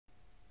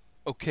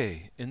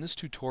Okay, in this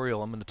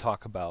tutorial I'm going to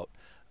talk about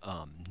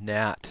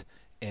NAT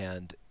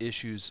and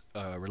issues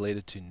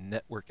related to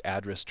network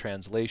address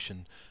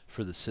translation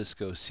for the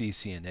Cisco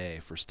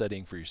CCNA, for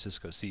studying for your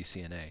Cisco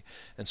CCNA.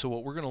 And so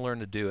what we're going to learn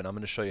to do, and I'm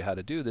going to show you how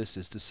to do this,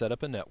 is to set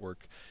up a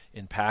network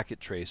in Packet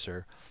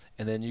Tracer,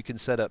 and then you can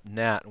set up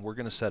NAT, and we're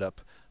going to set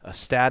up a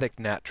static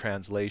NAT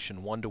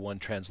translation, one-to-one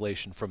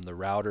translation from the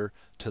router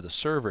to the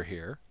server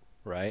here,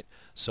 right?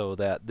 So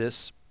that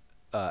this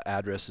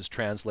address is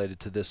translated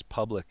to this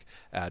public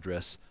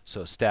address,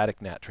 so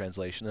static NAT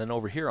translation. And then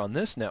over here on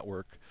this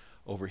network,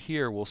 over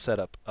here we'll set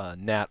up a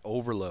NAT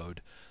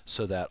overload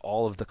so that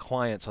all of the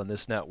clients on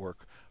this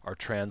network are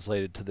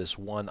translated to this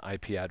one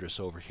IP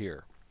address over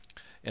here.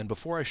 And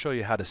before I show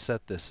you how to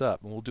set this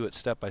up, and we'll do it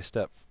step by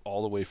step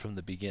all the way from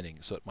the beginning,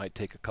 so it might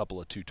take a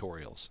couple of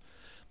tutorials.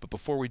 But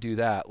before we do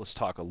that, let's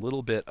talk a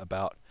little bit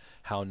about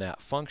how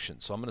NAT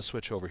functions. So I'm going to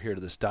switch over here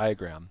to this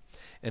diagram.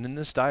 And in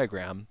this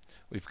diagram,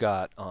 we've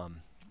got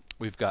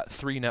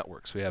three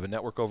networks. We have a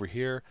network over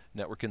here,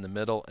 network in the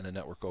middle, and a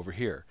network over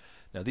here.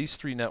 Now these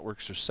three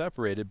networks are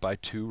separated by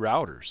two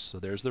routers. So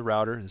there's the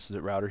router, this is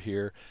a router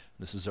here,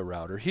 and this is a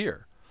router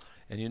here.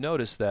 And you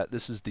notice that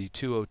this is the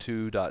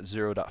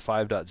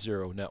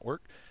 202.0.5.0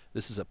 network.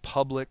 This is a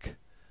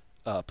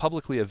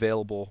publicly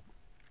available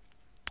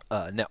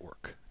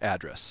network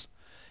address.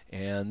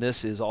 And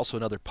this is also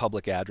another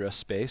public address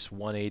space,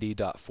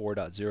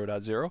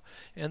 180.4.0.0,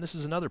 and this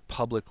is another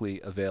publicly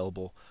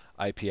available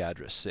IP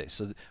address space.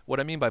 So what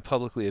I mean by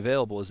publicly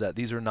available is that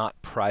these are not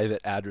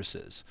private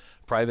addresses.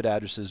 Private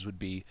addresses would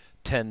be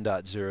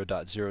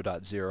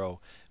 10.0.0.0,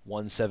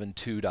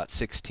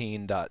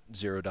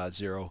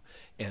 172.16.0.0,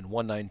 and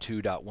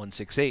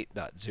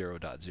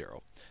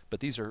 192.168.0.0. But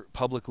these are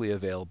publicly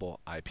available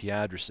IP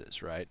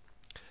addresses, right?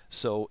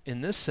 So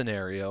in this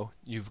scenario,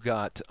 you've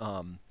got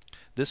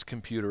this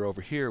computer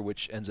over here,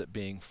 which ends up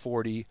being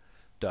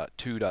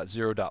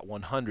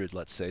 40.2.0.100,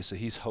 let's say, so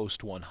he's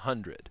host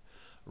 100,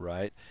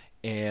 right?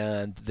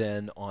 And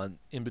then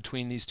in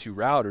between these two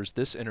routers,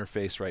 this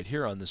interface right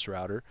here on this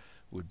router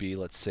would be,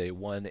 let's say,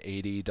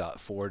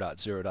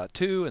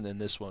 180.4.0.2, and then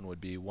this one would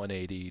be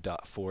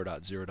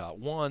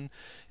 180.4.0.1.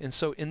 And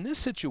so in this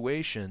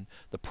situation,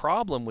 the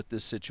problem with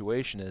this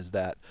situation is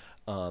that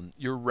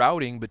you're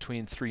routing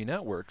between three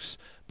networks,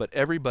 but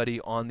everybody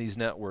on these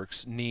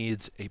networks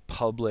needs a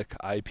public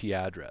IP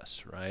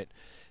address, right?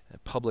 A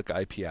public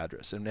IP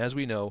address. And as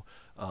we know,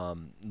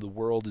 the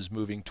world is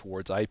moving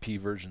towards IP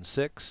version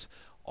 6.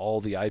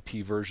 All the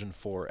IP version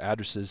 4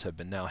 addresses have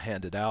been now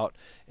handed out,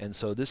 and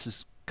so this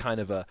is kind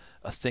of a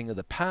thing of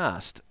the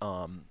past.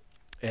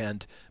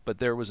 But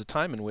there was a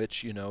time in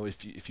which, you know,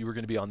 if you were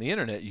going to be on the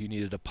internet, you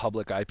needed a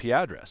public IP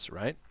address,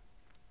 right?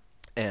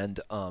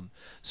 And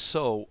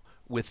so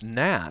with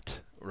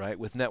NAT, right,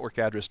 with network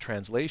address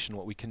translation,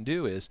 what we can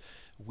do is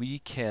we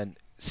can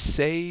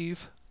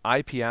save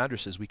IP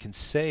addresses. We can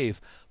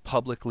save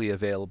publicly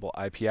available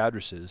IP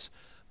addresses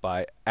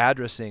by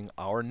addressing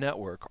our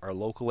network, our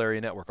local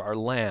area network, our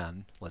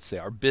LAN, let's say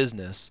our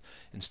business.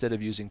 Instead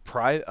of using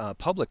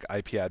public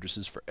IP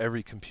addresses for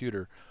every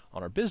computer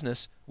on our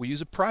business, we use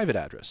a private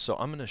address. So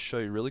I'm going to show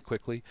you really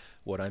quickly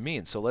what I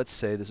mean. So let's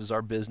say this is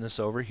our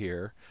business over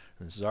here,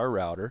 and this is our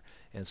router.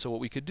 And so what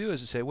we could do is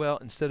to say, well,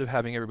 instead of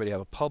having everybody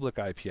have a public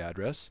IP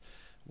address,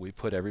 we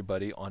put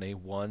everybody on a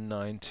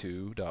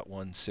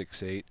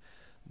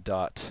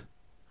 192.168.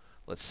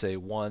 Let's say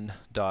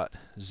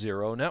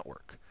 1.0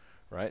 network,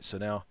 right? So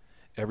now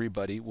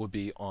everybody will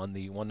be on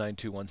the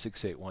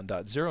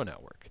 192.168.1.0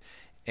 network.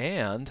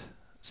 And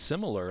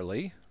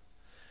similarly,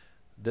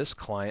 this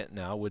client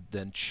now would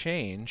then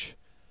change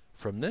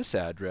from this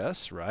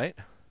address, right,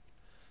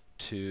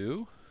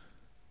 to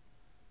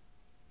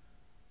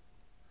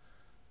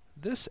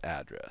this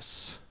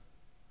address,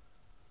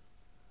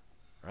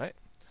 right?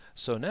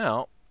 So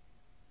now,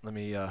 let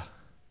me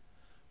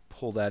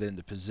pull that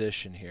into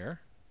position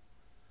here.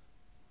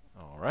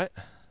 All right.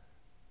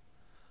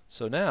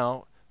 So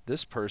now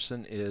this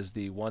person is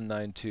the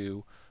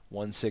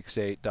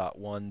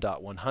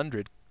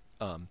 192.168.1.100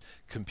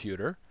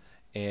 computer,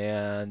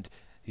 and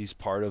he's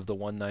part of the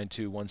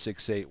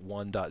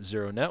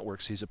 192.168.1.0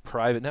 network, so he's a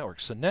private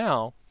network. So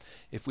now,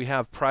 if we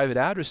have private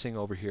addressing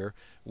over here,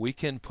 we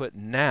can put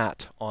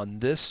NAT on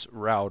this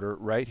router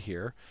right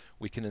here.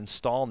 We can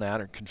install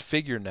NAT or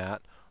configure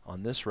NAT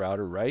on this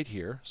router right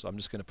here. So I'm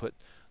just going to put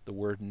the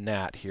word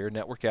NAT here,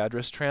 network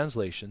address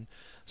translation,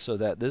 so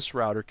that this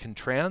router can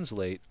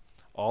translate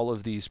all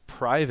of these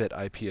private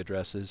IP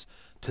addresses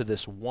to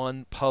this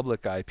one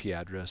public IP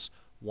address,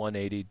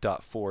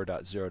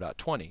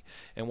 180.4.0.20.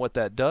 And what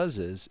that does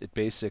is it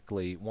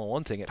basically, well,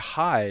 one thing, it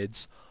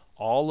hides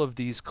all of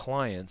these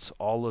clients,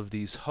 all of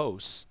these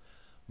hosts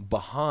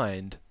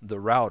behind the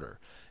router,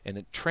 and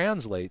it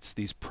translates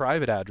these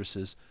private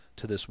addresses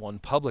to this one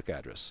public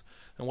address.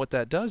 And what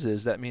that does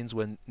is that means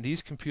when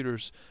these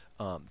computers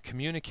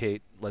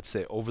communicate, let's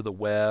say over the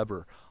web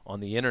or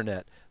on the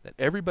internet, that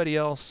everybody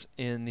else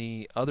in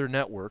the other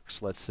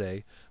networks, let's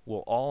say,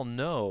 will all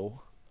know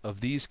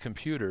of these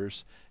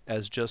computers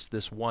as just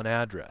this one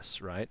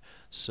address, right?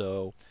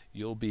 So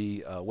you'll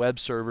be web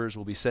servers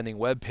will be sending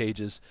web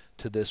pages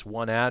to this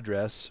one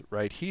address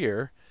right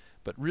here,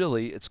 but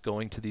really it's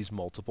going to these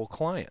multiple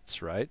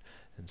clients, right?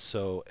 And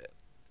so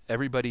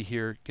everybody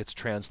here gets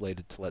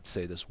translated to, let's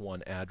say, this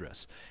one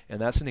address.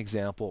 And that's an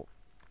example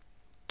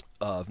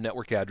of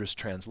network address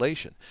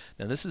translation.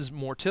 Now this is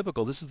more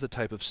typical. This is the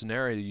type of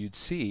scenario you'd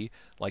see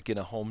like in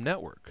a home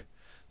network.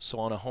 So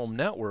on a home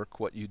network,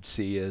 what you'd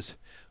see is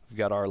we've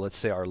got our, let's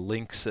say, our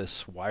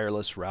Linksys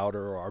wireless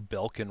router or our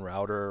Belkin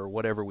router or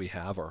whatever we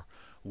have, our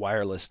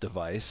wireless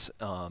device,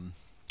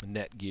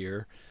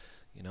 Netgear.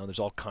 You know, there's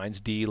all kinds,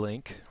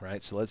 D-Link,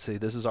 right? So let's say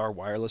this is our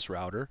wireless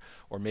router,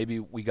 or maybe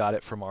we got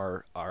it from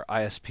our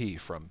ISP,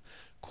 from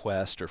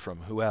Quest or from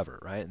whoever,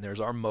 right? And there's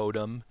our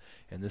modem,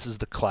 and this is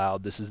the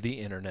cloud, this is the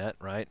internet,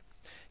 right?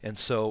 And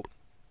so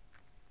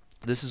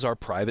this is our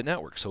private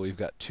network. So we've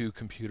got two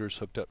computers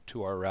hooked up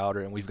to our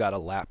router, and we've got a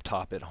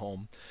laptop at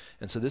home.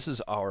 And so this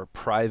is our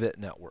private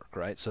network,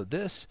 right? So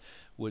this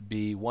would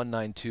be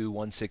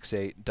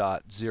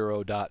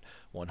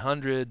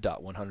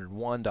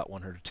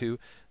 192.168.0.100.101.102.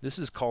 This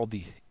is called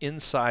the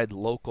inside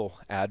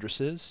local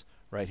addresses,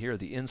 right here,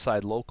 the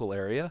inside local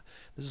area.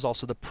 This is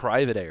also the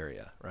private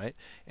area, right?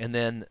 And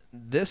then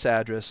this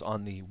address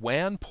on the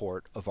WAN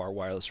port of our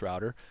wireless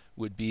router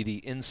would be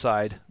the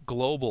inside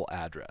global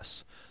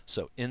address.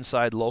 So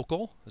inside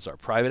local is our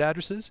private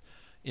addresses,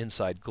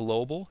 inside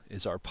global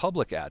is our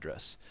public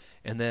address.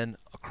 And then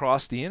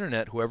across the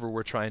internet, whoever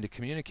we're trying to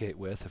communicate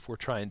with, if we're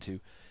trying to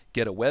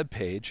get a web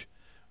page,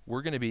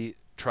 we're going to be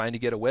trying to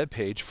get a web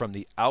page from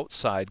the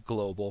outside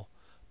global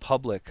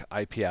public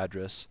IP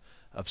address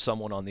of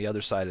someone on the other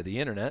side of the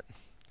internet.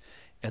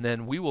 And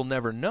then we will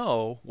never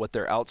know what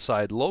their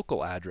outside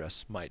local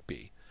address might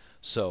be.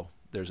 So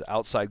there's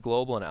outside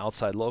global and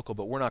outside local,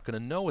 but we're not going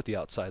to know what the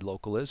outside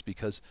local is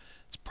because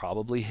it's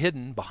probably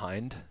hidden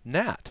behind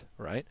NAT,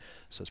 right?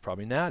 So it's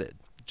probably NATed,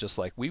 just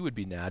like we would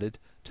be NATed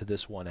to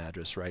this one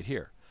address right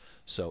here.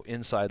 So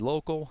inside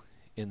local,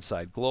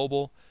 inside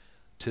global,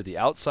 to the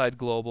outside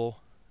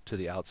global, to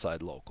the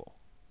outside local.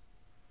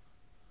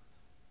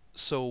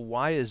 So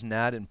why is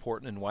NAT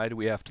important, and why do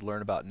we have to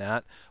learn about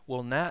NAT?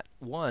 Well, NAT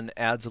 1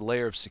 adds a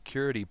layer of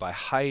security by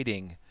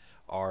hiding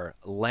our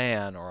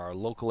LAN, or our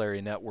local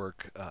area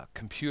network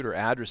computer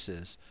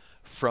addresses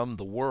from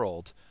the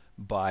world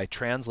by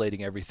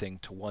translating everything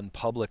to one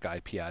public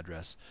IP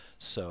address.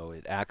 So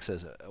it acts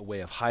as a way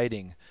of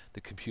hiding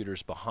the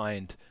computers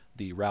behind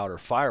the router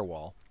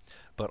firewall.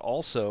 But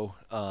also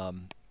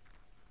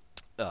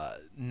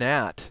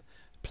NAT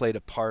played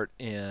a part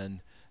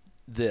in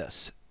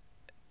this,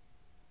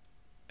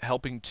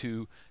 helping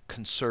to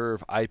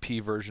conserve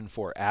IP version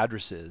 4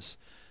 addresses,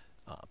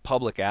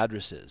 public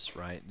addresses,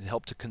 right? It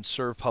helped to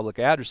conserve public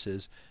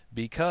addresses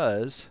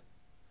because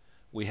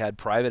we had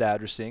private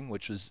addressing,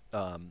 which was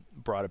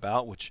brought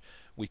about, which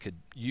we could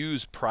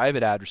use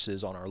private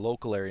addresses on our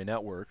local area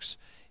networks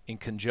in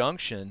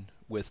conjunction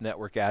with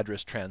network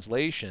address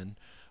translation,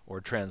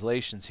 or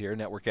translations here,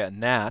 network at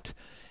NAT.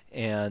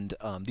 And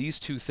these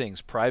two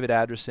things, private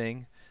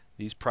addressing,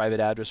 these private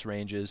address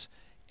ranges,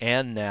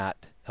 and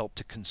NAT, helped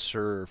to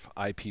conserve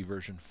IP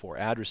version 4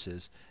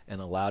 addresses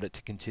and allowed it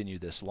to continue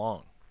this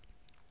long.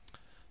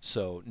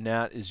 So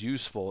NAT is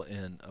useful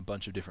in a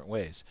bunch of different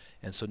ways.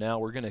 And so now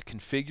we're going to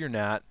configure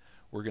NAT.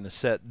 We're going to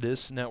set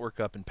this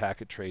network up in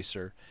Packet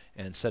Tracer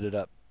and set it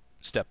up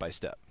step by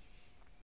step.